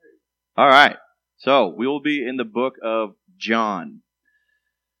All right. So we will be in the book of John.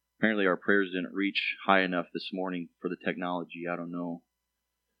 Apparently our prayers didn't reach high enough this morning for the technology. I don't know.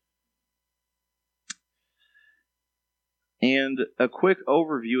 And a quick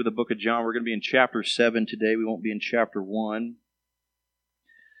overview of the book of John. We're going to be in chapter 7 today. We won't be in chapter 1.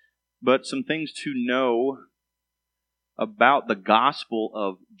 But some things to know about the Gospel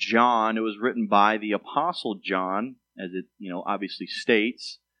of John. It was written by the Apostle John, as it obviously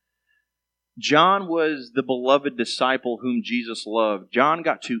states. John was the beloved disciple whom Jesus loved. John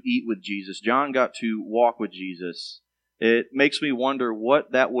got to eat with Jesus. John got to walk with Jesus. It makes me wonder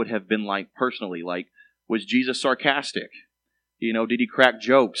what that would have been like personally. Like, was Jesus sarcastic? Did he crack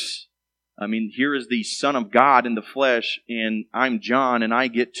jokes? I mean, here is the Son of God in the flesh, and I'm John, and I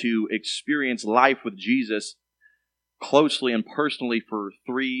get to experience life with Jesus closely and personally for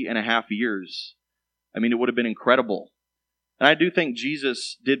 3.5 years. I mean, it would have been incredible. And I do think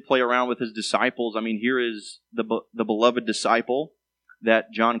Jesus did play around with his disciples. I mean, here is the beloved disciple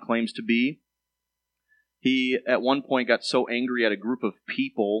that John claims to be. He, at one point, got so angry at a group of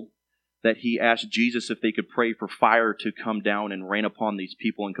people that he asked Jesus if they could pray for fire to come down and rain upon these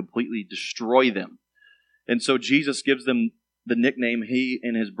people and completely destroy them. And so Jesus gives them the nickname, he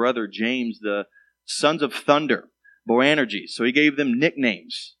and his brother James, the sons of thunder, Boanerges. So he gave them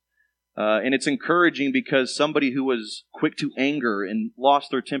nicknames. And it's encouraging because somebody who was quick to anger and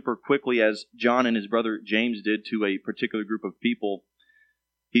lost their temper quickly, as John and his brother James did to a particular group of people,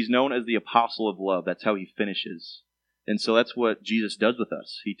 he's known as the apostle of love. That's how he finishes. And so that's what Jesus does with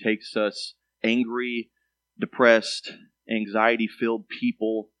us. He takes us angry, depressed, anxiety-filled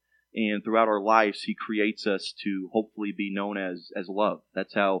people, and throughout our lives, he creates us to hopefully be known as love.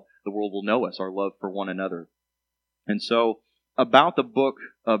 That's how the world will know us, our love for one another. And so, about the book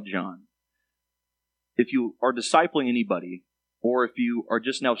of John, if you are discipling anybody, or if you are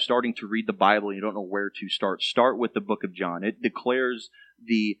just now starting to read the Bible and you don't know where to start with the book of John. It declares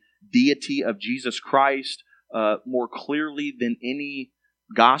the deity of Jesus Christ more clearly than any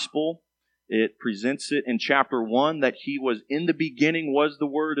gospel. It presents it in chapter 1 that he was in the beginning was the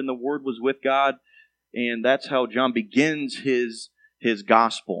Word, and the Word was with God. And that's how John begins his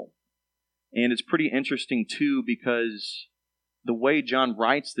gospel. And it's pretty interesting too, because the way John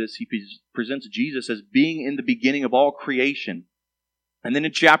writes this, he presents Jesus as being in the beginning of all creation. And then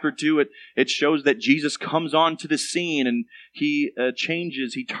in chapter 2, it shows that Jesus comes onto the scene and he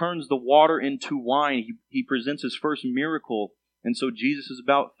changes, he turns the water into wine. He presents his first miracle. And so Jesus is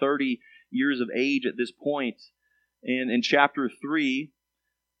about 30 years of age at this point. And in chapter 3,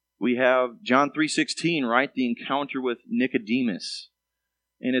 we have John 3:16, right? The encounter with Nicodemus.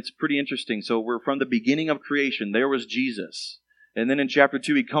 And it's pretty interesting. So we're from the beginning of creation. There was Jesus. And then in chapter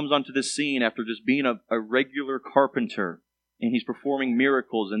 2, he comes onto the scene after just being a regular carpenter. And he's performing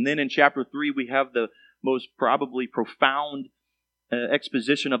miracles. And then in chapter 3, we have the most probably profound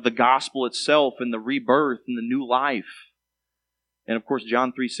exposition of the gospel itself and the rebirth and the new life. And of course,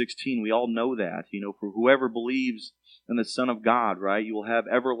 John 3:16, we all know that. For whoever believes in the Son of God, right, you will have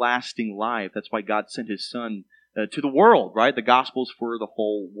everlasting life. That's why God sent his Son to the world, right? The gospel's for the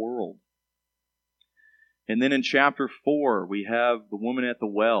whole world. And then in chapter 4, we have the woman at the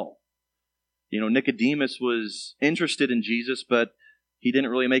well. Nicodemus was interested in Jesus, but he didn't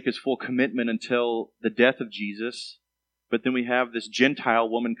really make his full commitment until the death of Jesus. But then we have this Gentile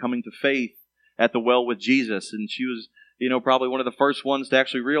woman coming to faith at the well with Jesus, and she was, probably one of the first ones to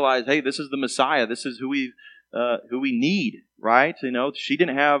actually realize, hey, this is the Messiah. This is who we need, right? She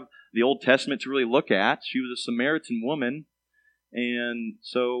didn't have the Old Testament to really look at. She was a Samaritan woman, and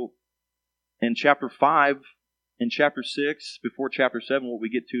so in chapter 5, in chapter 6, before chapter 7, what we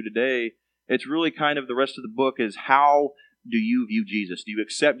get to today, it's really kind of the rest of the book is how do you view Jesus? Do you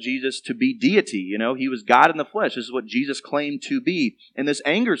accept Jesus to be deity? He was God in the flesh. This is what Jesus claimed to be. And this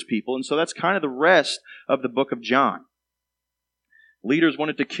angers people. And so that's kind of the rest of the book of John. Leaders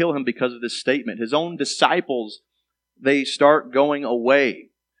wanted to kill him because of this statement. His own disciples, they start going away.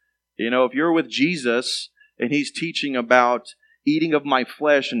 If you're with Jesus and he's teaching about eating of my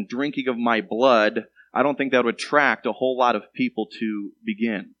flesh and drinking of my blood, I don't think that would attract a whole lot of people to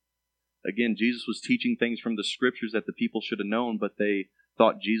begin. Again, Jesus was teaching things from the scriptures that the people should have known, but they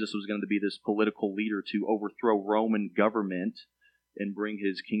thought Jesus was going to be this political leader to overthrow Roman government and bring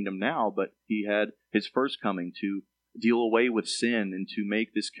his kingdom now. But he had his first coming to deal away with sin and to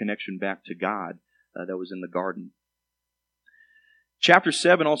make this connection back to God that was in the garden. Chapter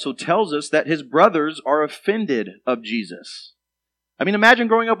 7 also tells us that his brothers are offended of Jesus. I mean, imagine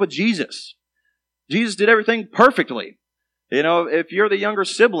growing up with Jesus. Jesus did everything perfectly. If you're the younger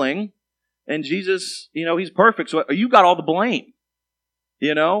sibling, and Jesus, he's perfect, so you got all the blame.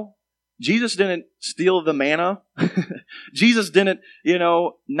 Jesus didn't steal the manna. Jesus didn't,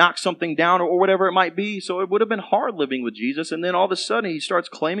 knock something down or whatever it might be. So it would have been hard living with Jesus. And then all of a sudden he starts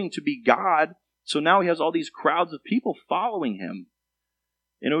claiming to be God. So now he has all these crowds of people following him.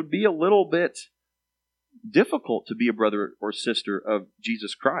 And it would be a little bit difficult to be a brother or sister of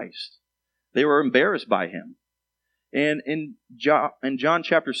Jesus Christ. They were embarrassed by him. And in John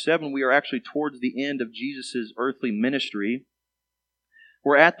chapter 7, we are actually towards the end of Jesus' earthly ministry.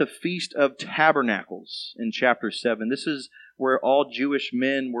 We're at the Feast of Tabernacles in chapter 7. This is where all Jewish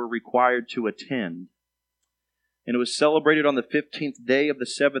men were required to attend. And it was celebrated on the 15th day of the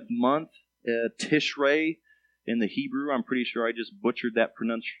 7th month, Tishrei in the Hebrew. I'm pretty sure I just butchered that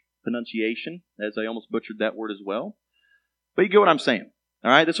pronunciation, as I almost butchered that word as well. But you get what I'm saying. All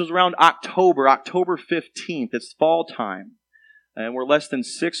right, this was around October 15th. It's fall time. And we're less than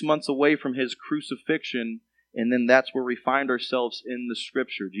 6 months away from his crucifixion. And then that's where we find ourselves in the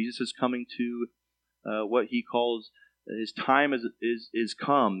Scripture. Jesus is coming to what he calls his time is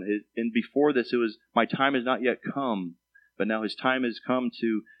come. And before this, it was, my time has not yet come. But now his time has come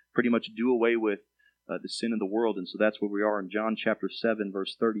to pretty much do away with the sin of the world. And so that's where we are in John chapter 7,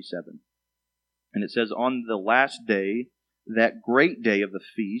 verse 37. And it says, on the last day, that great day of the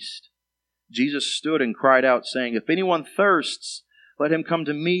feast, Jesus stood and cried out, saying, if anyone thirsts, let him come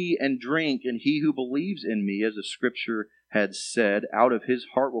to me and drink, and he who believes in me, as the Scripture had said, out of his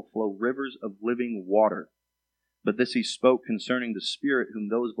heart will flow rivers of living water. But this he spoke concerning the Spirit, whom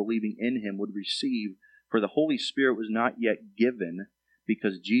those believing in him would receive, for the Holy Spirit was not yet given,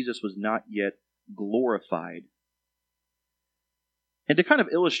 because Jesus was not yet glorified. And to kind of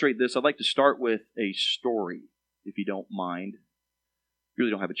illustrate this, I'd like to start with a story, if you don't mind. You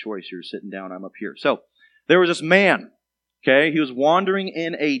really don't have a choice. You're sitting down, I'm up here. So, there was this man. Okay, he was wandering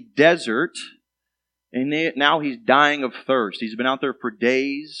in a desert, and now he's dying of thirst. He's been out there for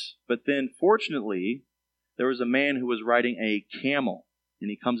days, but then fortunately, there was a man who was riding a camel, and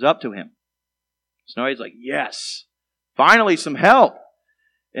he comes up to him. So now he's like, yes, finally some help.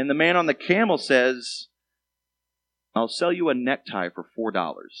 And the man on the camel says, I'll sell you a necktie for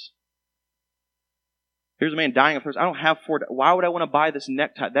 $4. Here's a man dying of thirst. I don't have $4. Why would I want to buy this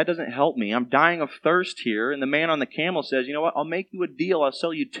necktie? That doesn't help me. I'm dying of thirst here. And the man on the camel says, you know what? I'll make you a deal. I'll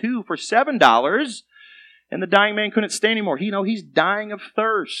sell you 2 for $7. And the dying man couldn't stay anymore. He's dying of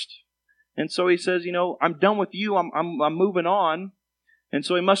thirst. And so he says, I'm done with you. I'm moving on. And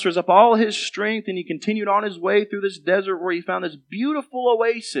so he musters up all his strength, and he continued on his way through this desert where he found this beautiful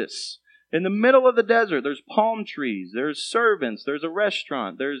oasis. In the middle of the desert, there's palm trees, there's servants, there's a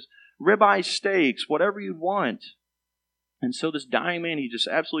restaurant, there's ribeye steaks, whatever you want. And so this dying man, he just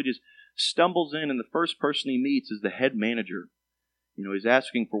absolutely just stumbles in, and the first person he meets is the head manager. He's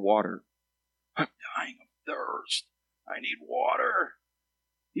asking for water. I'm dying of thirst. I need water.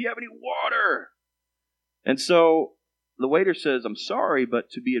 Do you have any water? And so the waiter says, I'm sorry, but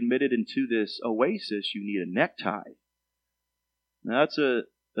to be admitted into this oasis, you need a necktie. Now that's an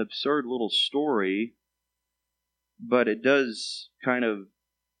absurd little story, but it does kind of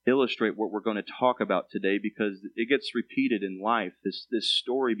illustrate what we're going to talk about today, because it gets repeated in life, this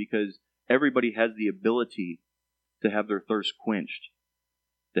story, because everybody has the ability to have their thirst quenched,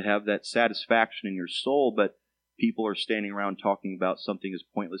 to have that satisfaction in your soul, but people are standing around talking about something as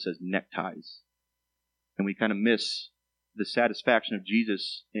pointless as neckties. And we kind of miss the satisfaction of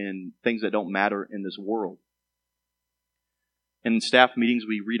Jesus in things that don't matter in this world. And in staff meetings,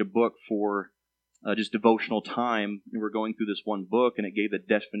 we read a book for just devotional time, and we're going through this one book, and it gave the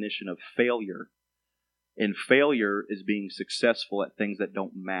definition of failure. And failure is being successful at things that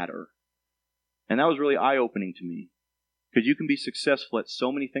don't matter. And that was really eye-opening to me, because you can be successful at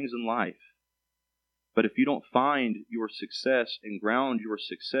so many things in life, but if you don't find your success and ground your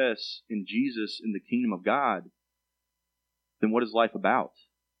success in Jesus, in the kingdom of God, then what is life about?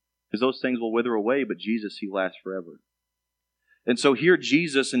 Because those things will wither away, but Jesus, He lasts forever. And so here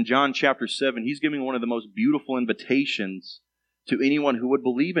Jesus in John chapter 7, He's giving one of the most beautiful invitations to anyone who would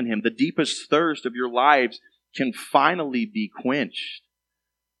believe in Him. The deepest thirst of your lives can finally be quenched.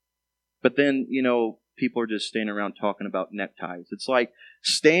 But then, people are just standing around talking about neckties. It's like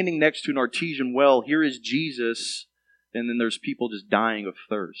standing next to an artesian well. Here is Jesus, and then there's people just dying of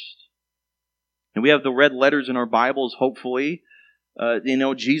thirst. And we have the red letters in our Bibles, hopefully.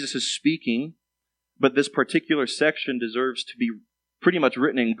 Jesus is speaking, but this particular section deserves to be pretty much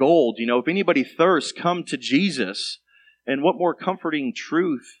written in gold. If anybody thirsts, come to Jesus. And what more comforting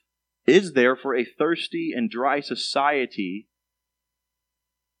truth is there for a thirsty and dry society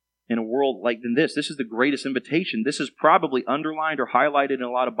in a world like this? This is the greatest invitation. This is probably underlined or highlighted in a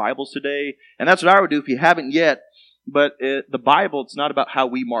lot of Bibles today. And that's what I would do if you haven't yet. But the Bible, it's not about how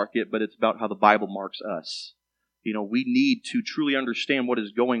we mark it, but it's about how the Bible marks us. We need to truly understand what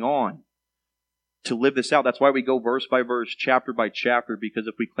is going on to live this out. That's why we go verse by verse, chapter by chapter, because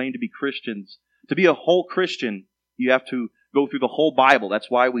if we claim to be Christians, to be a whole Christian, you have to go through the whole Bible. That's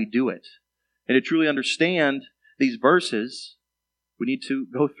why we do it. And to truly understand these verses, we need to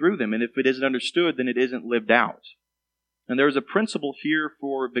go through them. And if it isn't understood, then it isn't lived out. And there's a principle here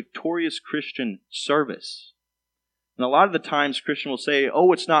for victorious Christian service. And a lot of the times Christians will say,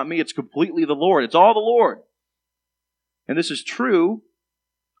 oh, it's not me, it's completely the Lord. It's all the Lord. And this is true,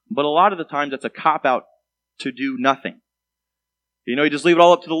 but a lot of the times that's a cop-out to do nothing. You just leave it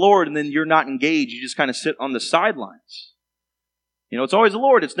all up to the Lord and then you're not engaged. You just kind of sit on the sidelines. It's always the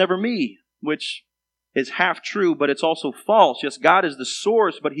Lord, it's never me, which is half true, but it's also false. Yes, God is the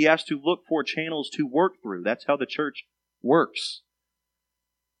source, but He has to look for channels to work through. That's how the church works.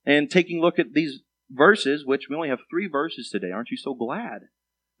 And taking a look at these verses, which we only have 3 verses today. Aren't you so glad?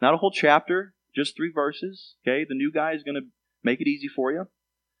 Not a whole chapter, just 3 verses. Okay, the new guy is going to make it easy for you.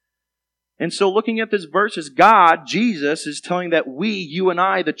 And so looking at this verses, God, Jesus, is telling that we, you and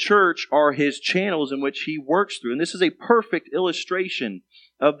I, the church, are His channels in which He works through. And this is a perfect illustration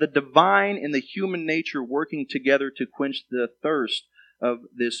of the divine and the human nature working together to quench the thirst of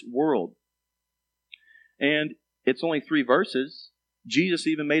this world. And it's only 3 verses. Jesus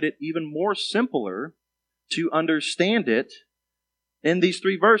even made it even more simpler to understand it in these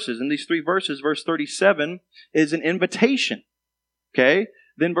 3 verses. In these 3 verses, verse 37 is an invitation. Okay?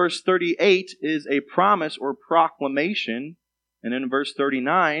 Then verse 38 is a promise or proclamation. And then verse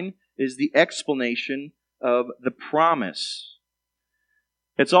 39 is the explanation of the promise.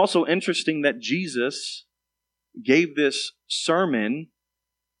 It's also interesting that Jesus gave this sermon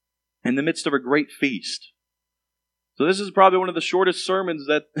in the midst of a great feast. So this is probably one of the shortest sermons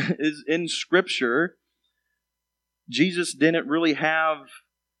that is in Scripture. Jesus didn't really have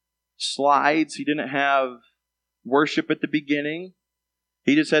slides. He didn't have worship at the beginning.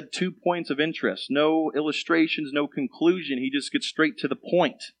 He just had 2 points of interest. No illustrations, no conclusion. He just gets straight to the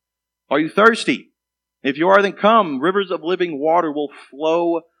point. Are you thirsty? If you are, then come. Rivers of living water will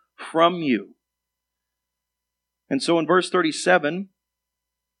flow from you. And so in verse 37,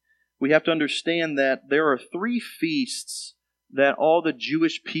 we have to understand that there are 3 feasts that all the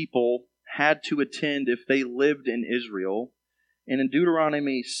Jewish people had to attend if they lived in Israel. And in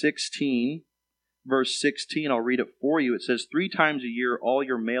Deuteronomy 16, verse 16, I'll read it for you. It says, 3 times a year all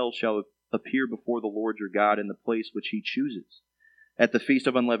your males shall appear before the Lord your God in the place which He chooses. At the Feast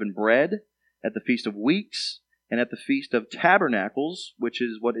of Unleavened Bread, at the Feast of Weeks, and at the Feast of Tabernacles, which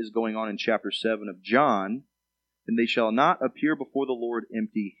is what is going on in chapter 7 of John, and they shall not appear before the Lord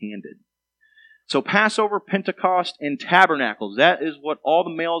empty-handed. So Passover, Pentecost, and Tabernacles, that is what all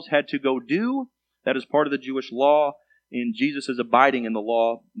the males had to go do. That is part of the Jewish law. And Jesus is abiding in the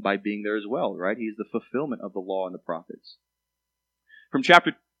law by being there as well, right? He's the fulfillment of the law and the prophets. From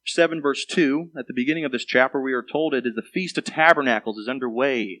chapter 7, verse 2, at the beginning of this chapter, we are told it is the Feast of Tabernacles is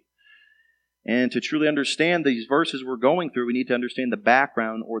underway. And to truly understand these verses we're going through, we need to understand the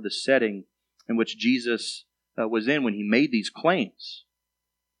background or the setting in which Jesus was in when He made these claims.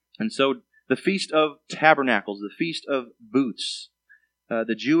 And so the Feast of Tabernacles, the Feast of Booths,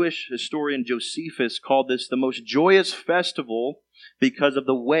 the Jewish historian Josephus called this the most joyous festival because of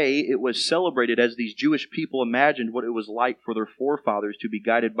the way it was celebrated as these Jewish people imagined what it was like for their forefathers to be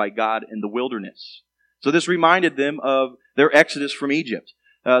guided by God in the wilderness. So this reminded them of their exodus from Egypt,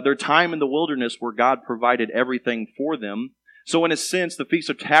 their time in the wilderness where God provided everything for them. So in a sense, the Feast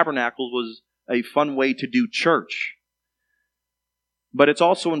of Tabernacles was a fun way to do church. But it's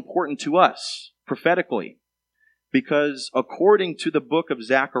also important to us prophetically. Because according to the book of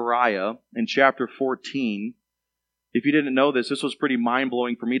Zechariah in chapter 14, if you didn't know this, this was pretty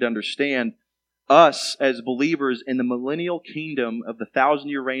mind-blowing for me to understand. Us as believers in the millennial kingdom of the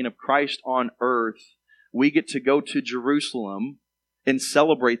 1,000-year reign of Christ on earth, we get to go to Jerusalem and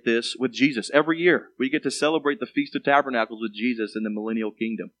celebrate this with Jesus. Every year, we get to celebrate the Feast of Tabernacles with Jesus in the millennial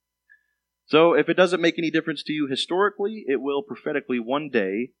kingdom. So if it doesn't make any difference to you historically, it will prophetically one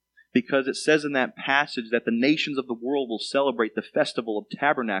day, because it says in that passage that the nations of the world will celebrate the festival of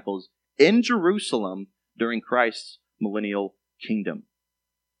tabernacles in Jerusalem during Christ's millennial kingdom.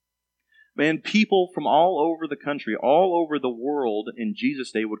 And people from all over the country, all over the world in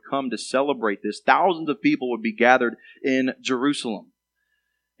Jesus' day would come to celebrate this. Thousands of people would be gathered in Jerusalem.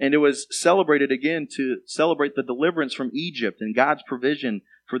 And it was celebrated again to celebrate the deliverance from Egypt and God's provision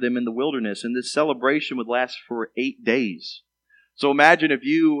for them in the wilderness. And this celebration would last for 8 days. So imagine if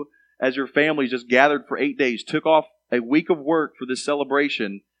you, as your family, just gathered for 8 days, took off a week of work for this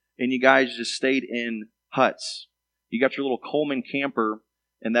celebration, and you guys just stayed in huts. You got your little Coleman camper,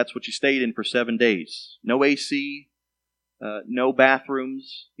 and that's what you stayed in for 7 days. No AC, no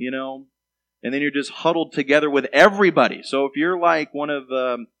bathrooms, and then you're just huddled together with everybody. So if you're like one of,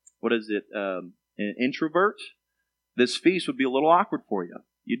 an introvert, this feast would be a little awkward for you.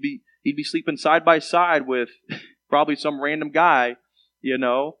 You'd be sleeping side by side with probably some random guy,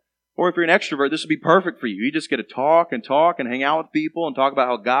 Or if you're an extrovert, this would be perfect for you. You just get to talk and hang out with people and talk about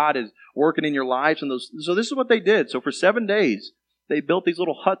how God is working in your lives. So this is what they did. So for 7 days, they built these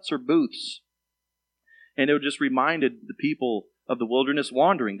little huts or booths. And it just reminded the people of the wilderness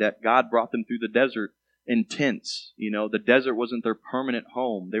wandering that God brought them through the desert in tents. The desert wasn't their permanent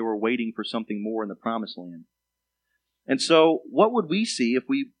home. They were waiting for something more in the promised land. And so what would we see if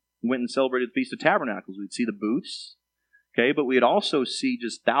we went and celebrated the Feast of Tabernacles? We'd see the booths, okay, but we'd also see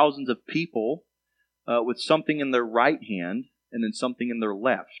just thousands of people with something in their right hand and then something in their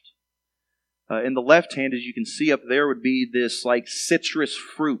left. In the left hand, as you can see up there, would be this like citrus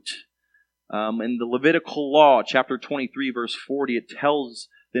fruit. In the Levitical law, chapter 23, verse 40, it tells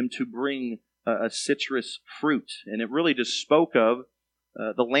them to bring a citrus fruit. And it really just spoke of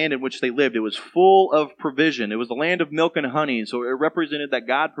the land in which they lived. It was full of provision. It was the land of milk and honey. And so it represented that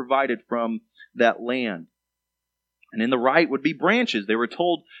God provided from that land. And in the right would be branches. They were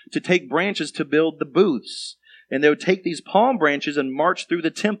told to take branches to build the booths. And they would take these palm branches and march through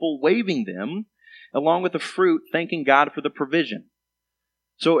the temple waving them, along with the fruit, thanking God for the provision.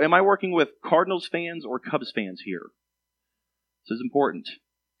 So am I working with Cardinals fans or Cubs fans here? This is important.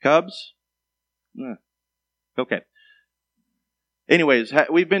 Cubs? Okay. Anyways,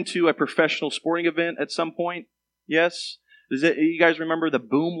 we've been to a professional sporting event at some point. Yes? You guys remember the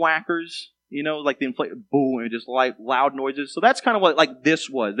boom whackers? Like the boom, and just like loud noises. So that's kind of what like this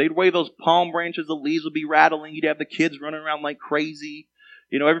was. They'd wave those palm branches, the leaves would be rattling. You'd have the kids running around like crazy.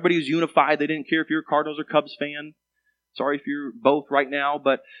 Everybody was unified. They didn't care if you're a Cardinals or Cubs fan. Sorry if you're both right now,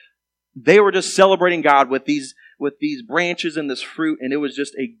 but they were just celebrating God with these branches and this fruit, and it was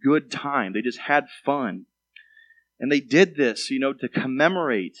just a good time. They just had fun. And they did this, to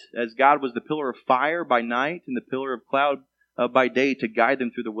commemorate as God was the pillar of fire by night and the pillar of cloud by day to guide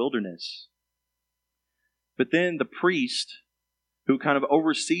them through the wilderness. But then the priest, who kind of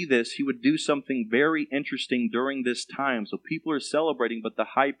oversee this, he would do something very interesting during this time. So people are celebrating, but the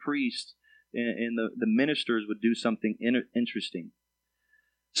high priest and the ministers would do something interesting.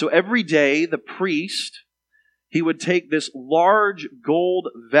 So every day, the priest, he would take this large gold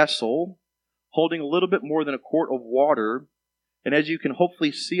vessel holding a little bit more than a quart of water. And as you can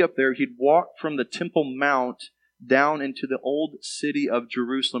hopefully see up there, he'd walk from the Temple Mount down into the old city of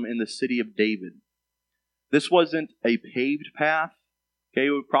Jerusalem in the city of David. This wasn't a paved path. Okay,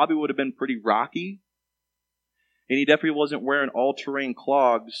 it probably would have been pretty rocky. And he definitely wasn't wearing all-terrain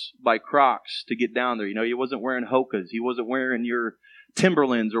clogs by Crocs to get down there. He wasn't wearing Hokas. He wasn't wearing your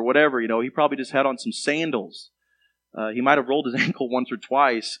Timberlands or whatever. He probably just had on some sandals. He might have rolled his ankle once or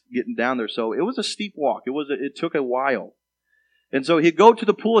twice getting down there. So it was a steep walk. It took a while. And so he'd go to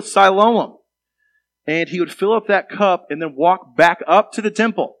the pool of Siloam. And he would fill up that cup and then walk back up to the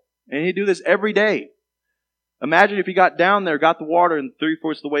temple. And he'd do this every day. Imagine if he got down there, got the water, and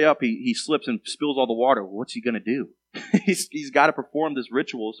 3/4 of the way up, he slips and spills all the water. Well, what's he going to do? He's got to perform this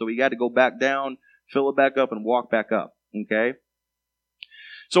ritual, so he got to go back down, fill it back up, and walk back up. Okay?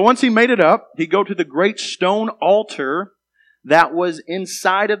 So once he made it up, he'd go to the great stone altar that was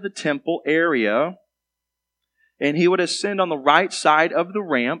inside of the temple area, and he would ascend on the right side of the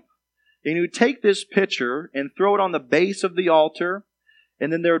ramp, and he would take this pitcher and throw it on the base of the altar.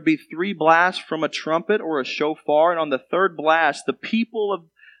 And then there would be 3 blasts from a trumpet or a shofar. And on the 3rd blast, the people of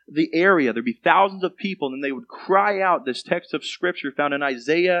the area, there'd be thousands of people, and then they would cry out this text of Scripture found in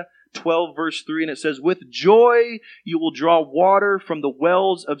Isaiah 12, verse 3. And it says, "With joy you will draw water from the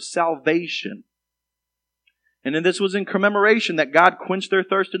wells of salvation." And then this was in commemoration that God quenched their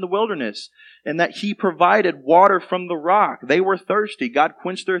thirst in the wilderness and that He provided water from the rock. They were thirsty. God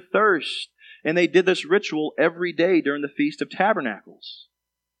quenched their thirst. And they did this ritual every day during the Feast of Tabernacles.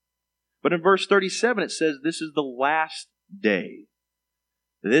 But in verse 37, it says, this is the last day.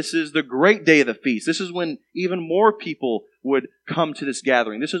 This is the great day of the feast. This is when even more people would come to this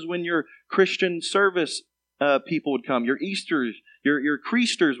gathering. This is when your Christian service people would come. Your Easters, your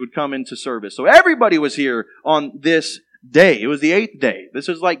Creasters would come into service. So everybody was here on this day. It was the 8th day. This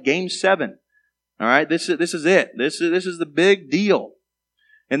is like Game 7. All right, this is it. This is the big deal.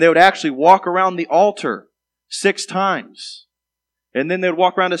 And they would actually walk around the altar 6 times. And then they would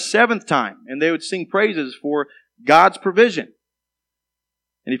walk around a 7th time. And they would sing praises for God's provision.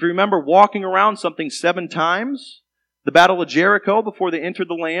 And if you remember walking around something 7 times, the Battle of Jericho before they entered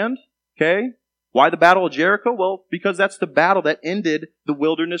the land, okay? Why the Battle of Jericho? Well, because that's the battle that ended the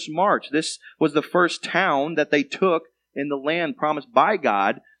wilderness march. This was the first town that they took in the land promised by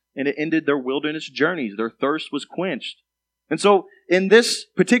God, and it ended their wilderness journeys. Their thirst was quenched. And so, in this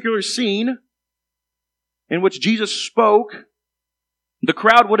particular scene, in which Jesus spoke, the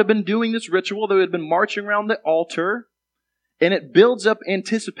crowd would have been doing this ritual. They would have been marching around the altar, and it builds up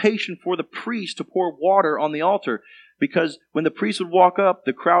anticipation for the priest to pour water on the altar. Because when the priest would walk up,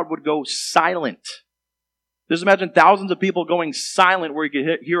 the crowd would go silent. Just imagine thousands of people going silent where you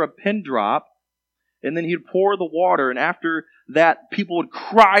could hear a pin drop, and then he'd pour the water, and after that, people would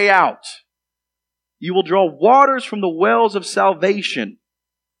cry out, "You will draw waters from the wells of salvation."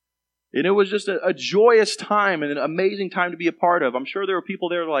 And it was just a joyous time and an amazing time to be a part of. I'm sure there were people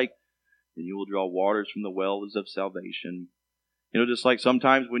there like, "And you will draw waters from the wells of salvation." Just like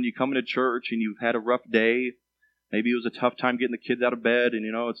sometimes when you come into church and you've had a rough day, maybe it was a tough time getting the kids out of bed, and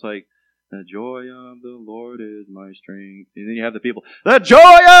it's like, "The joy of the Lord is my strength." And then you have the people, "The joy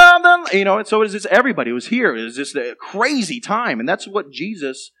of the," and so it's just everybody was here. It was just a crazy time. And that's what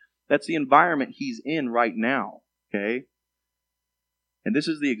that's the environment he's in right now. Okay? And this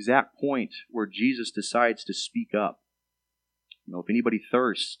is the exact point where Jesus decides to speak up. "If anybody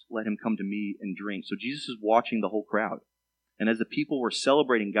thirsts, let him come to me and drink." So Jesus is watching the whole crowd. And as the people were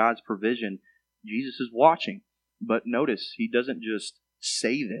celebrating God's provision, Jesus is watching. But notice, he doesn't just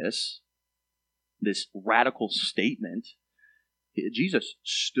say this radical statement. Jesus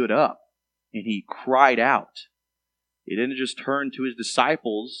stood up and he cried out. He didn't just turn to his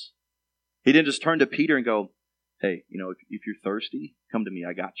disciples. He didn't just turn to Peter and go, "Hey, if you're thirsty, come to me,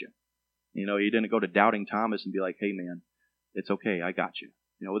 I got you." He didn't go to doubting Thomas and be like, "Hey man, it's okay, I got you."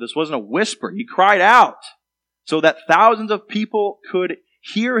 This wasn't a whisper. He cried out so that thousands of people could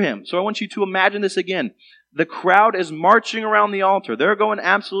hear him. So I want you to imagine this again. The crowd is marching around the altar. They're going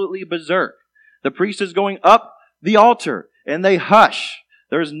absolutely berserk. The priest is going up the altar, and they hush.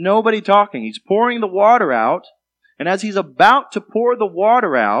 There's nobody talking. He's pouring the water out, and as he's about to pour the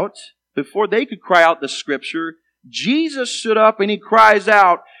water out, before they could cry out the scripture, Jesus stood up and he cries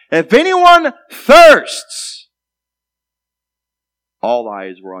out, "If anyone thirsts," all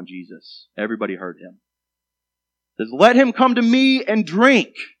eyes were on Jesus. Everybody heard him. He says, "Let him come to me and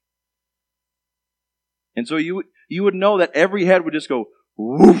drink." And so you would know that every head would just go,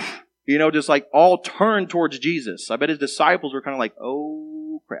 woof, just like all turned towards Jesus. I bet his disciples were kind of like,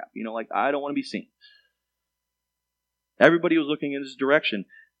 "Oh crap, I don't want to be seen." Everybody was looking in this direction.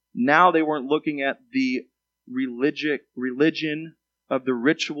 Now they weren't looking at the religion of the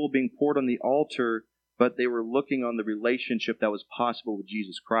ritual being poured on the altar, but they were looking on the relationship that was possible with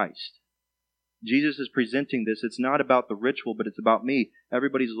Jesus Christ. Jesus is presenting this. It's not about the ritual, but it's about me.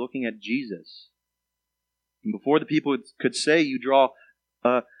 Everybody's looking at Jesus. And before the people could say, "You draw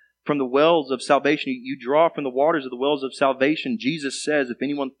from the wells of salvation," you draw from the waters of the wells of salvation, Jesus says, "If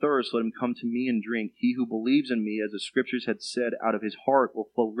anyone thirsts, let him come to me and drink. He who believes in me, as the scriptures had said, out of his heart will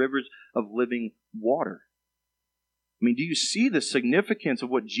flow rivers of living water." Do you see the significance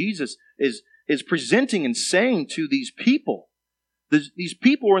of what Jesus is presenting and saying to these people? These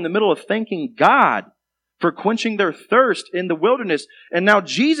people were in the middle of thanking God for quenching their thirst in the wilderness. And now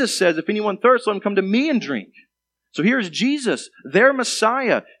Jesus says, "If anyone thirsts, let him come to me and drink." So here's Jesus, their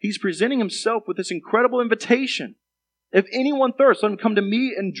Messiah. He's presenting himself with this incredible invitation. "If anyone thirsts, let him come to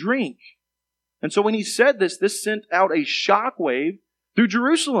me and drink." And so when he said this sent out a shockwave through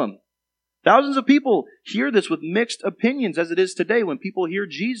Jerusalem. Thousands of people hear this with mixed opinions, as it is today when people hear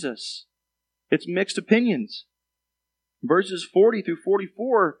Jesus. It's mixed opinions. Verses 40 through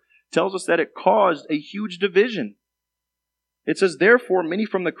 44 tells us that it caused a huge division. It says, "Therefore, many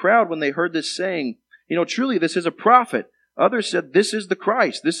from the crowd, when they heard this, saying, truly this is a prophet. Others said, this is the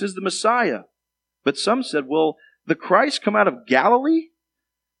Christ, this is the Messiah. But some said, will the Christ come out of Galilee?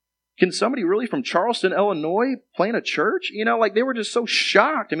 Can somebody really from Charleston, Illinois plant a church?" They were just so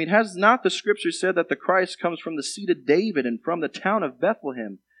shocked. Has not the scripture said that the Christ comes from the seed of David and from the town of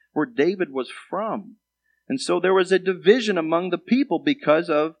Bethlehem, where David was from? And so there was a division among the people because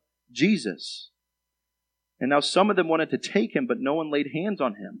of Jesus. And now some of them wanted to take him, but no one laid hands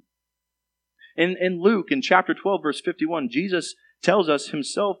on him. In Luke, in chapter 12, verse 51, Jesus tells us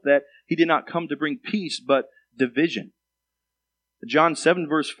himself that he did not come to bring peace, but division. John 7,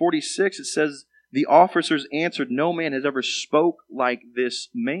 verse 46, it says, "The officers answered, no man has ever spoke like this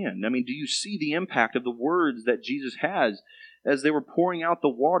man." Do you see the impact of the words that Jesus has? As they were pouring out the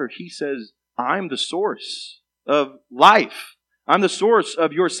water, he says, "I'm the source of life. I'm the source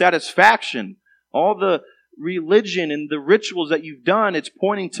of your satisfaction. All the religion and the rituals that you've done, it's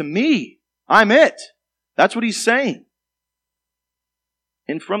pointing to me. I'm it." That's what he's saying.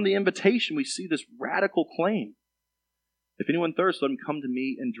 And from the invitation, we see this radical claim. If anyone thirsts, let him come to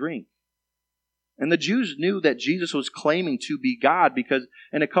me and drink. And the Jews knew that Jesus was claiming to be God because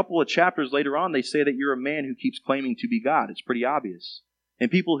in a couple of chapters later on, they say that you're a man who keeps claiming to be God. It's pretty obvious. And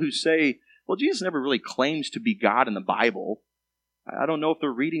people who say, well, Jesus never really claims to be God in the Bible. I don't know if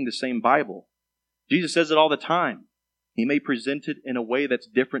they're reading the same Bible. Jesus says it all the time. He may present it in a way that's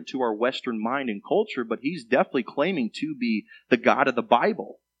different to our Western mind and culture, but he's definitely claiming to be the God of the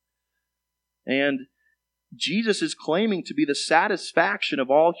Bible. And Jesus is claiming to be the satisfaction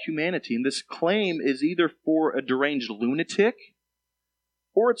of all humanity. And this claim is either for a deranged lunatic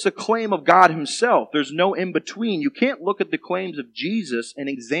or it's a claim of God himself. There's no in between. You can't look at the claims of Jesus and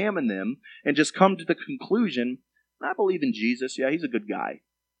examine them and just come to the conclusion, I believe in Jesus. Yeah, he's a good guy.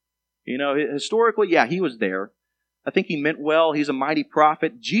 You know, historically, yeah, he was there. I think he meant well. He's a mighty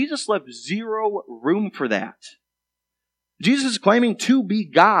prophet. Jesus left zero room for that. Jesus is claiming to be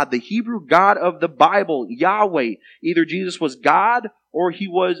God, the Hebrew God of the Bible, Yahweh. Either Jesus was God or he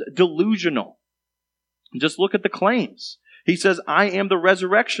was delusional. Just look at the claims. He says, I am the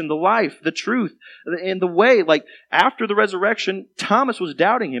resurrection, the life, the truth, and the way. Like after the resurrection, Thomas was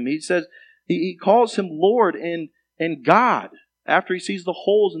doubting him. He says, he calls him Lord and God after he sees the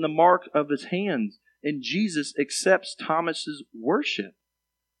holes in the mark of his hands. And Jesus accepts Thomas's worship.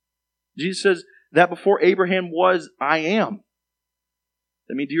 Jesus says that before Abraham was, I am.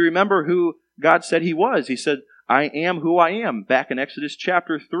 I mean, do you remember who God said he was? He said, I am who I am, back in Exodus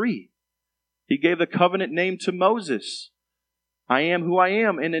chapter 3. He gave the covenant name to Moses. I am who I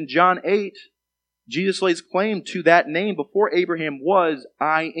am. And in John 8, Jesus lays claim to that name before Abraham was,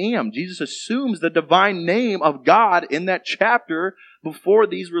 I am. Jesus assumes the divine name of God in that chapter before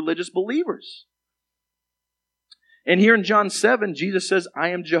these religious believers. And here in John 7, Jesus says, I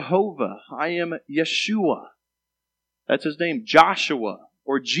am Jehovah. I am Yeshua. That's his name. Joshua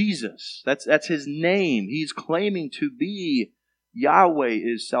or Jesus. That's his name. He's claiming to be Yahweh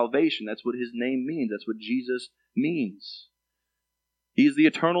is salvation. That's what his name means. That's what Jesus means. He's the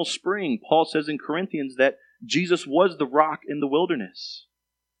eternal spring. Paul says in Corinthians that Jesus was the rock in the wilderness.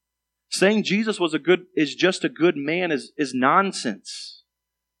 Saying Jesus is just a good man is nonsense.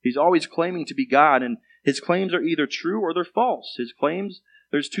 He's always claiming to be God, and his claims are either true or they're false. His claims,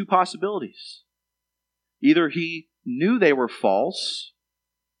 there's two possibilities. Either he knew they were false,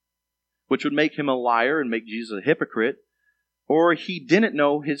 which would make him a liar and make Jesus a hypocrite, or he didn't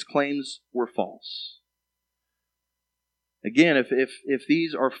know his claims were false. Again, if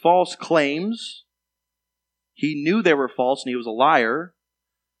these are false claims, he knew they were false and he was a liar,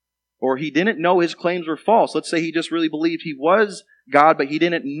 or he didn't know his claims were false. Let's say he just really believed he was God, but he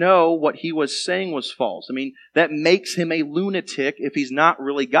didn't know what he was saying was false. I mean, that makes him a lunatic if he's not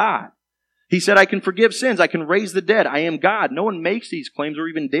really God. He said, I can forgive sins. I can raise the dead. I am God. No one makes these claims or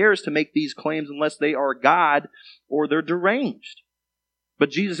even dares to make these claims unless they are God or they're deranged. But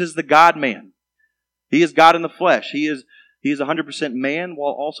Jesus is the God-man. He is God in the flesh. He is 100% man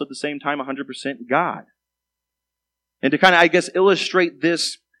while also at the same time 100% God. And to kind of, I guess, illustrate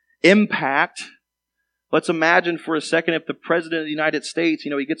this impact, let's imagine for a second if the President of the United States,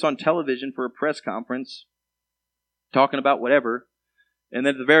 he gets on television for a press conference talking about whatever, and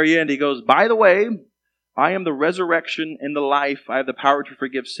then at the very end he goes, by the way, I am the resurrection and the life. I have the power to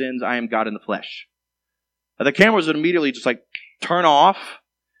forgive sins. I am God in the flesh. And the cameras would immediately just turn off,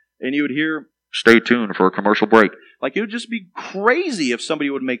 and you would hear, stay tuned for a commercial break. It would just be crazy if somebody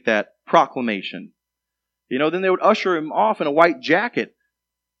would make that proclamation. Then they would usher him off in a white jacket.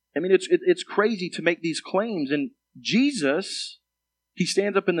 I mean, it's crazy to make these claims. And Jesus, he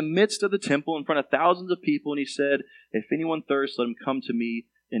stands up in the midst of the temple in front of thousands of people, and he said, if anyone thirsts, let him come to me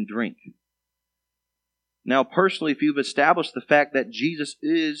and drink. Now, personally, if you've established the fact that Jesus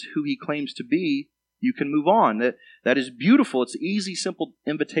is who he claims to be, you can move on. That is beautiful. It's the easy, simple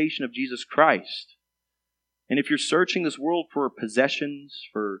invitation of Jesus Christ. And if you're searching this world for possessions,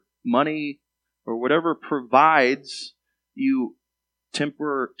 for money, or whatever provides you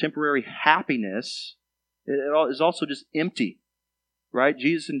temporary happiness, it is also just empty. Right?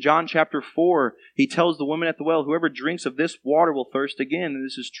 Jesus in John chapter 4, he tells the woman at the well, whoever drinks of this water will thirst again. And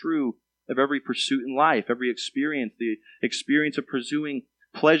this is true of every pursuit in life, every experience, the experience of pursuing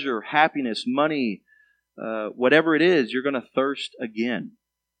pleasure, happiness, money, whatever it is, you're going to thirst again.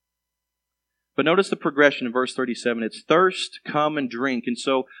 But notice the progression in verse 37. It's thirst, come and drink. And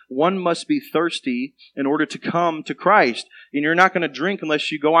so one must be thirsty in order to come to Christ. And you're not going to drink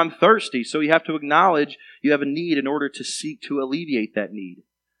unless you go, I'm thirsty. So you have to acknowledge you have a need in order to seek to alleviate that need.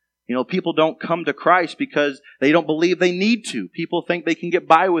 People don't come to Christ because they don't believe they need to. People think they can get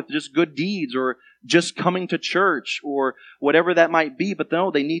by with just good deeds or just coming to church or whatever that might be. But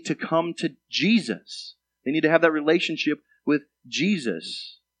no, they need to come to Jesus. They need to have that relationship with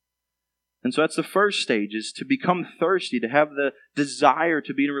Jesus. And so that's the first stage, is to become thirsty, to have the desire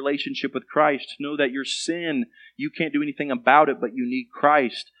to be in a relationship with Christ, to know that your sin, you can't do anything about it, but you need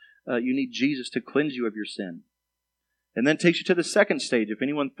Christ. You need Jesus to cleanse you of your sin. And then it takes you to the second stage. If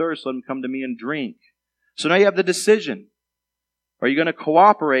anyone thirsts, let him come to me and drink. So now you have the decision. Are you going to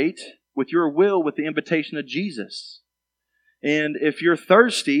cooperate with your will with the invitation of Jesus? And if you're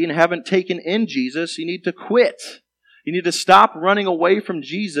thirsty and haven't taken in Jesus, you need to quit. You need to stop running away from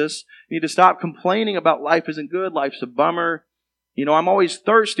Jesus. You need to stop complaining about life isn't good, life's a bummer. I'm always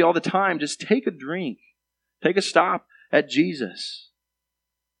thirsty all the time. Just take a drink. Take a stop at Jesus.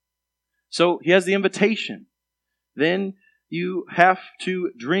 So he has the invitation. Then you have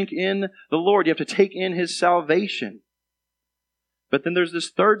to drink in the Lord. You have to take in His salvation. But then there's this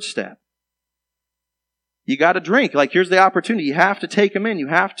third step. You got to drink. Here's the opportunity. You have to take Him in. You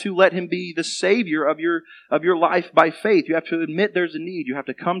have to let Him be the Savior of your life by faith. You have to admit there's a need. You have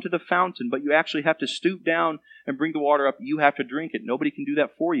to come to the fountain, but you actually have to stoop down and bring the water up. You have to drink it. Nobody can do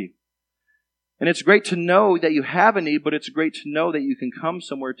that for you. And it's great to know that you have a need, but it's great to know that you can come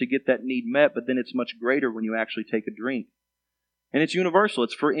somewhere to get that need met, but then it's much greater when you actually take a drink. And it's universal.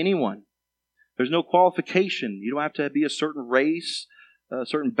 It's for anyone. There's no qualification. You don't have to be a certain race, a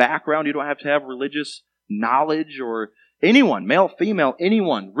certain background. You don't have to have religious knowledge or anyone, male, female,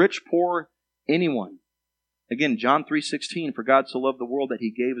 anyone, rich, poor, anyone. Again, John 3:16, for God so loved the world that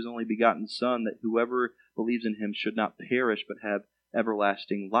He gave His only begotten Son, that whoever believes in Him should not perish but have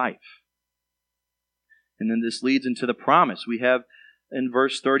everlasting life. And then this leads into the promise. We have in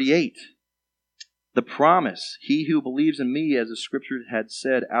verse 38, the promise, he who believes in me, as the Scripture had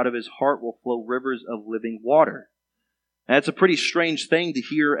said, out of his heart will flow rivers of living water. Now, that's a pretty strange thing to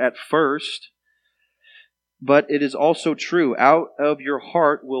hear at first, but it is also true. Out of your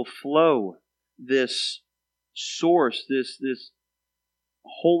heart will flow this source, this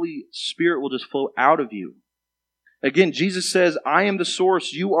Holy Spirit will just flow out of you. Again, Jesus says, I am the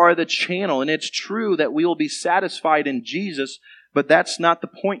source, you are the channel. And it's true that we will be satisfied in Jesus, but that's not the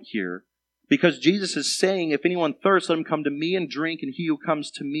point here. Because Jesus is saying, if anyone thirsts, let him come to me and drink, and he who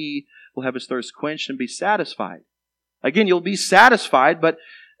comes to me will have his thirst quenched and be satisfied. Again, you'll be satisfied, but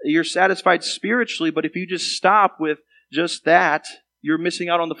you're satisfied spiritually, but if you just stop with just that, you're missing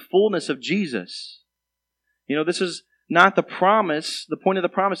out on the fullness of Jesus. This is not the promise, the point of the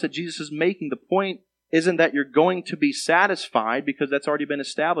promise that Jesus is making. The point isn't that you're going to be satisfied, because that's already been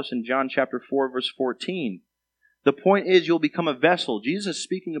established in John chapter 4, verse 14. The point is you'll become a vessel. Jesus is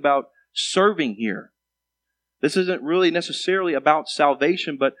speaking about serving here. This isn't really necessarily about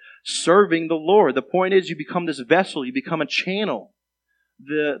salvation, but serving the Lord. The point is you become this vessel, you become a channel.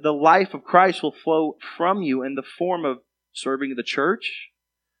 The life of Christ will flow from you in the form of serving the church,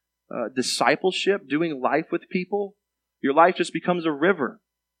 discipleship, doing life with people. Your life just becomes a river.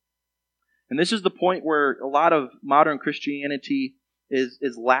 And this is the point where a lot of modern Christianity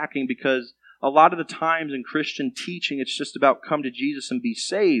is lacking, because a lot of the times in Christian teaching, it's just about come to Jesus and be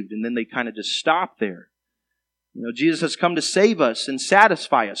saved, and then they kind of just stop there. Jesus has come to save us and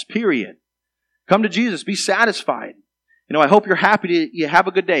satisfy us, period. Come to Jesus, be satisfied. I hope you're happy you have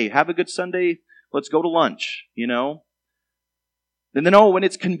a good day, have a good Sunday, let's go to lunch, And then, when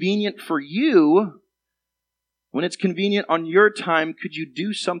it's convenient for you, when it's convenient on your time, could you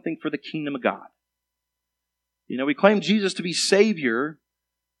do something for the kingdom of God? We claim Jesus to be Savior,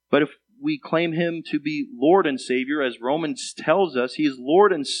 but if we claim Him to be Lord and Savior, as Romans tells us, He is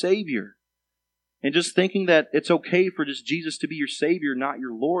Lord and Savior. And just thinking that it's okay for just Jesus to be your Savior, not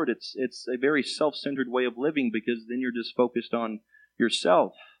your Lord, it's a very self-centered way of living, because then you're just focused on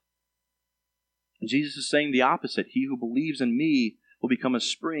yourself. And Jesus is saying the opposite. He who believes in me will become a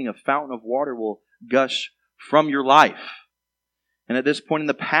spring, a fountain of water will gush from your life. And at this point in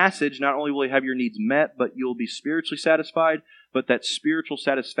the passage, not only will you have your needs met, but you'll be spiritually satisfied, but that spiritual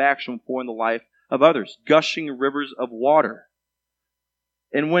satisfaction will pour in the life of others, gushing rivers of water.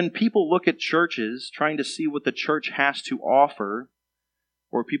 And when people look at churches, trying to see what the church has to offer,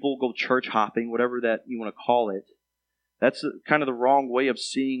 or people go church hopping, whatever that you want to call it, that's kind of the wrong way of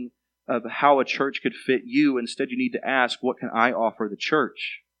seeing of how a church could fit you. Instead, you need to ask, what can I offer the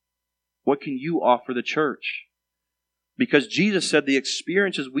church? What can you offer the church? Because Jesus said the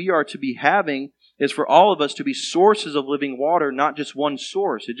experiences we are to be having is for all of us to be sources of living water, not just one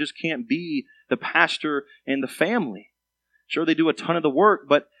source. It just can't be the pastor and the family. Sure, they do a ton of the work,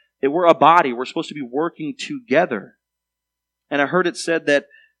 but we're a body. We're supposed to be working together. And I heard it said that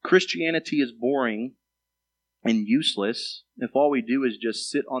Christianity is boring and useless if all we do is just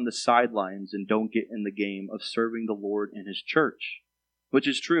sit on the sidelines and don't get in the game of serving the Lord and His church, which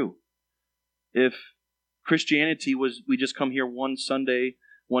is true. If Christianity was we just come here one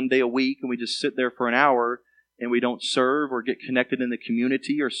day a week, and we just sit there for an hour and we don't serve or get connected in the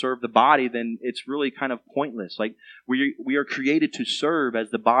community or serve the body, then it's really kind of pointless. Like we are created to serve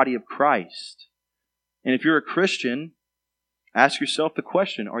as the body of Christ. And if you're a Christian, ask yourself the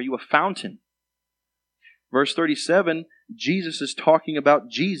question, are you a fountain? Verse 37, Jesus is talking about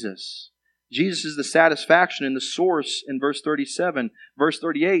Jesus. Jesus is the satisfaction and the source in verse 37. Verse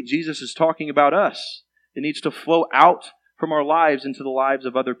 38, Jesus is talking about us. It needs to flow out from our lives into the lives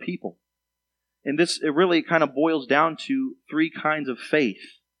of other people. And it really kind of boils down to three kinds of faith.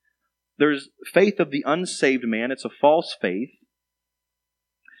 There's faith of the unsaved man. It's a false faith.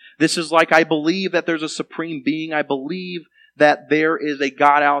 This is like, I believe that there's a supreme being. I believe that there is a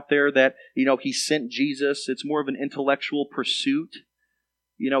God out there, that, He sent Jesus. It's more of an intellectual pursuit.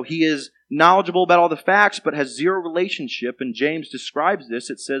 He is knowledgeable about all the facts, but has zero relationship. And James describes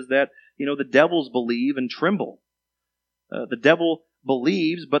this. It says that, the devils believe and tremble. The devil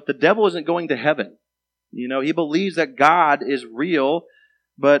believes, but the devil isn't going to heaven. He believes that God is real,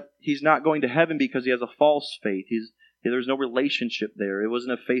 but he's not going to heaven because he has a false faith. There's no relationship there. It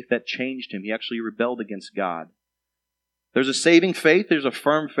wasn't a faith that changed him. He actually rebelled against God. There's a saving faith. There's a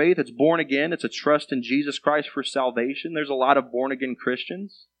firm faith. It's born again. It's a trust in Jesus Christ for salvation. There's a lot of born again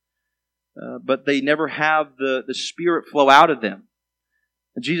Christians, but they never have the Spirit flow out of them.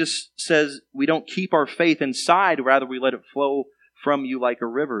 And Jesus says we don't keep our faith inside, rather we let it flow from you like a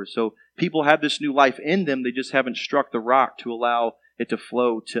river. So people have this new life in them. They just haven't struck the rock to allow it to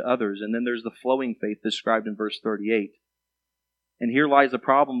flow to others. And then there's the flowing faith described in verse 38. And here lies the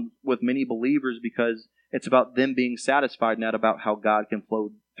problem with many believers, because it's about them being satisfied, not about how God can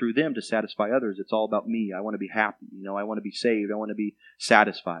flow through them to satisfy others. It's all about me. I want to be happy. I want to be saved. I want to be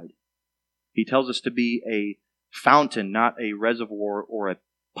satisfied. He tells us to be a fountain, not a reservoir or a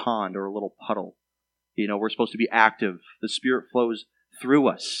pond or a little puddle. We're supposed to be active. The Spirit flows through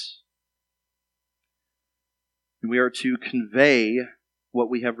us. And we are to convey what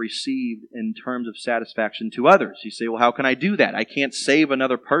we have received in terms of satisfaction to others. You say, well, how can I do that? I can't save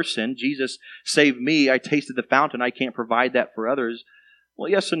another person. Jesus saved me. I tasted the fountain. I can't provide that for others. Well,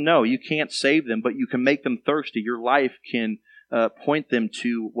 yes and no. You can't save them, but you can make them thirsty. Your life can point them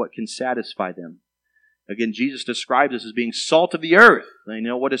to what can satisfy them. Again, Jesus describes us as being salt of the earth.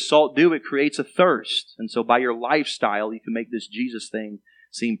 And what does salt do? It creates a thirst. And so by your lifestyle, you can make this Jesus thing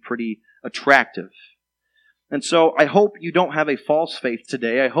seem pretty attractive. And so I hope you don't have a false faith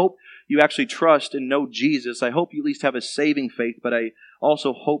today. I hope you actually trust and know Jesus. I hope you at least have a saving faith, but I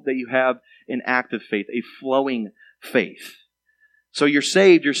also hope that you have an active faith, a flowing faith. So you're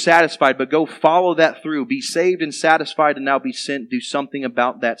saved, you're satisfied, but go follow that through. Be saved and satisfied and now be sent. Do something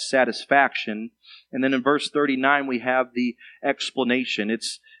about that satisfaction. And then in verse 39, we have the explanation.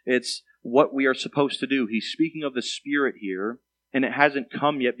 It's what we are supposed to do. He's speaking of the Spirit here, and it hasn't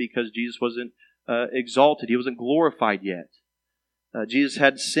come yet because Jesus wasn't exalted. He wasn't glorified yet. Jesus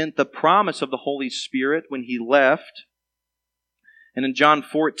had sent the promise of the Holy Spirit when He left. And in John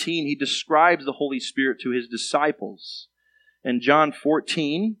 14, He describes the Holy Spirit to His disciples. In John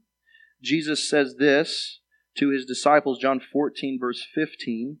 14, Jesus says this to His disciples, John 14, verse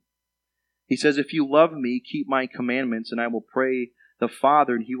 15. He says, "If you love me, keep my commandments, and I will pray the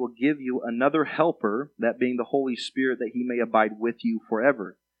Father, and He will give you another helper, that being the Holy Spirit, that He may abide with you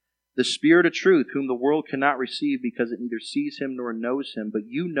forever. The Spirit of truth, whom the world cannot receive, because it neither sees Him nor knows Him, but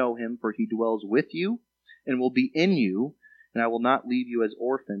you know Him, for He dwells with you and will be in you, and I will not leave you as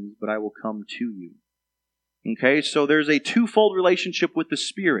orphans, but I will come to you." Okay, so there's a twofold relationship with the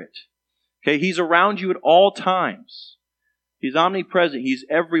Spirit. Okay, He's around you at all times. He's omnipresent. He's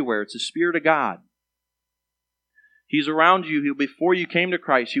everywhere. It's the Spirit of God. He's around you. Before you came to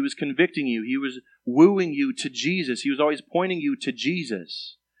Christ, He was convicting you. He was wooing you to Jesus. He was always pointing you to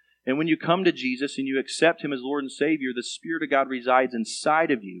Jesus. And when you come to Jesus and you accept Him as Lord and Savior, the Spirit of God resides inside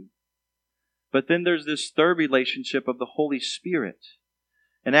of you. But then there's this third relationship of the Holy Spirit.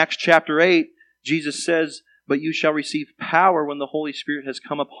 In Acts chapter 8, Jesus says, "But you shall receive power when the Holy Spirit has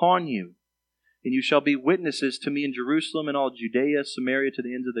come upon you. And you shall be witnesses to me in Jerusalem and all Judea, Samaria, to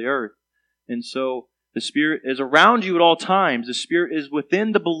the ends of the earth." And so the Spirit is around you at all times. The Spirit is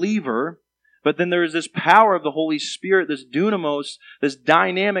within the believer. But then there is this power of the Holy Spirit, this dunamos, this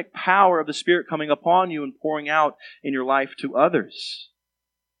dynamic power of the Spirit coming upon you and pouring out in your life to others.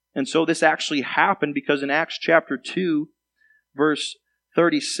 And so this actually happened because in Acts chapter 2, verse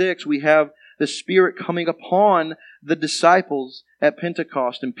 36, we have the Spirit coming upon the disciples at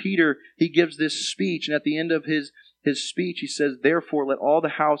Pentecost. And Peter, he gives this speech, and at the end of his speech, he says, "Therefore let all the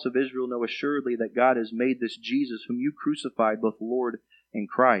house of Israel know assuredly that God has made this Jesus, whom you crucified, both Lord and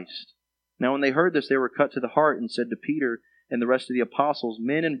Christ." Now when they heard this, they were cut to the heart and said to Peter and the rest of the apostles,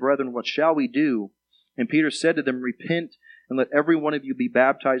 "Men and brethren, what shall we do?" And Peter said to them, "Repent, and let every one of you be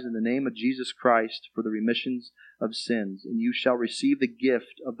baptized in the name of Jesus Christ for the remissions of sins, and you shall receive the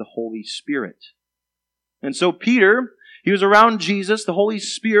gift of the Holy Spirit." And so Peter, he was around Jesus. The Holy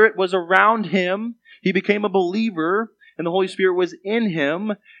Spirit was around him. He became a believer, and the Holy Spirit was in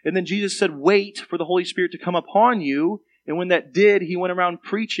him. And then Jesus said, "Wait for the Holy Spirit to come upon you." And when that did, he went around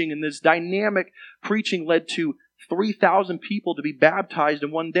preaching, and this dynamic preaching led to 3,000 people to be baptized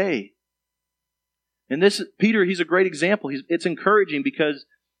in one day. And this, Peter, he's a great example. It's encouraging because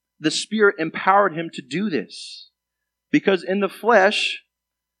the Spirit empowered him to do this. Because in the flesh,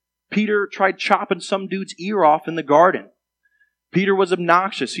 Peter tried chopping some dude's ear off in the garden. Peter was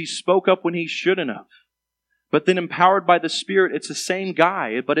obnoxious. He spoke up when he shouldn't have. But then empowered by the Spirit, it's the same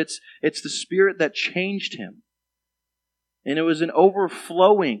guy, but it's the Spirit that changed him. And it was an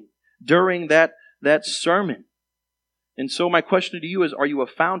overflowing during that sermon. And so my question to you is, are you a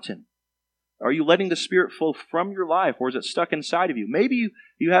fountain? Are you letting the Spirit flow from your life, or is it stuck inside of you? Maybe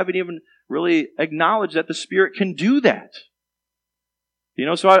you haven't even really acknowledged that the Spirit can do that.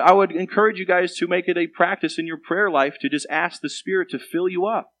 So I would encourage you guys to make it a practice in your prayer life to just ask the Spirit to fill you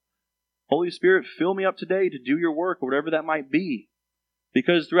up. Holy Spirit, fill me up today to do your work, or whatever that might be.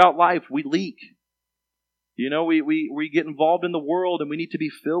 Because throughout life, we leak. We get involved in the world, and we need to be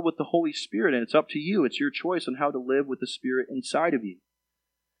filled with the Holy Spirit, and it's up to you. It's your choice on how to live with the Spirit inside of you.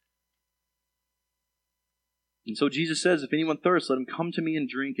 And so Jesus says, "If anyone thirsts, let him come to me and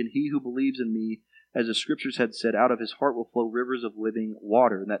drink, and he who believes in me, as the Scriptures had said, out of his heart will flow rivers of living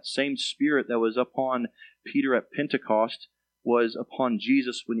water." And that same Spirit that was upon Peter at Pentecost was upon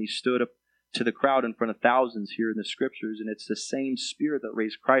Jesus when he stood up to the crowd in front of thousands here in the Scriptures. And it's the same Spirit that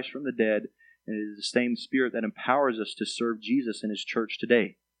raised Christ from the dead, and it is the same Spirit that empowers us to serve Jesus in His church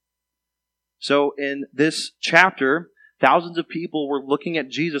today. So in this chapter, thousands of people were looking at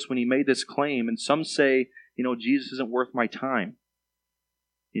Jesus when He made this claim, and some say, Jesus isn't worth my time.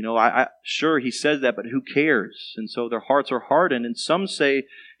 Sure, He says that, but who cares? And so their hearts are hardened. And some say,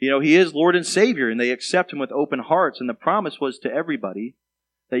 He is Lord and Savior, and they accept Him with open hearts. And the promise was to everybody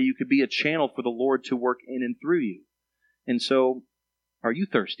that you could be a channel for the Lord to work in and through you. And so, are you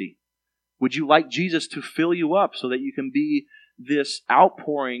thirsty? Would you like Jesus to fill you up so that you can be this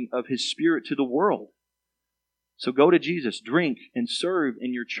outpouring of His Spirit to the world? So go to Jesus, drink, and serve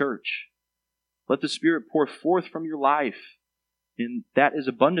in your church. Let the Spirit pour forth from your life. And that is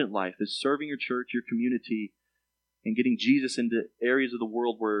abundant life, is serving your church, your community, and getting Jesus into areas of the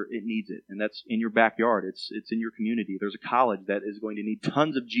world where it needs it. And that's in your backyard. It's in your community. There's a college that is going to need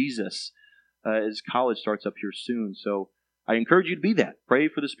tons of Jesus as college starts up here soon. So I encourage you to be that. Pray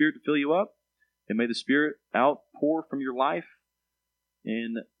for the Spirit to fill you up, and may the Spirit outpour from your life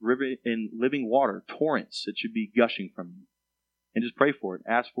in living water, torrents. It should be gushing from you. And just pray for it.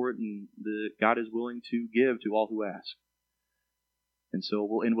 Ask for it, and God is willing to give to all who ask. And so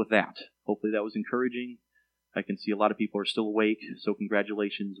we'll end with that. Hopefully that was encouraging. I can see a lot of people are still awake, so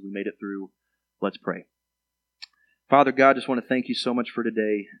congratulations. We made it through. Let's pray. Father God, just want to thank you so much for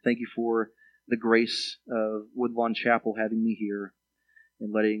today. Thank you for the grace of Woodlawn Chapel having me here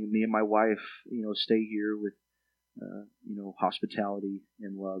and letting me and my wife, stay here with, hospitality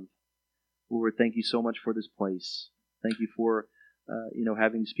and love. Lord, thank you so much for this place. Thank you for,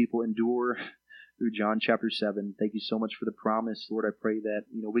 having these people endure through John chapter 7. Thank you so much for the promise. Lord, I pray that,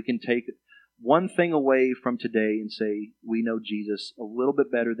 we can take one thing away from today and say, we know Jesus a little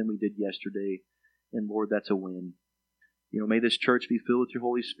bit better than we did yesterday. And Lord, that's a win. May this church be filled with your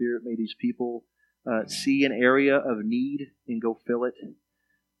Holy Spirit. May these people see an area of need and go fill it.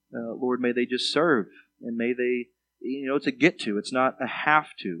 Lord, may they just serve. And may they, it's a get to. It's not a have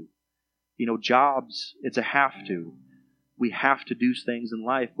to. Jobs, it's a have to. We have to do things in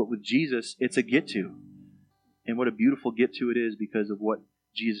life. But with Jesus, it's a get to. And what a beautiful get to it is because of what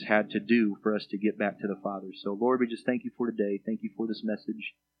Jesus had to do for us to get back to the Father. So, Lord, we just thank you for today. Thank you for this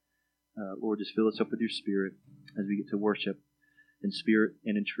message. Lord, just fill us up with your Spirit as we get to worship in spirit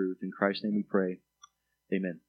and in truth. In Christ's name we pray. Amen.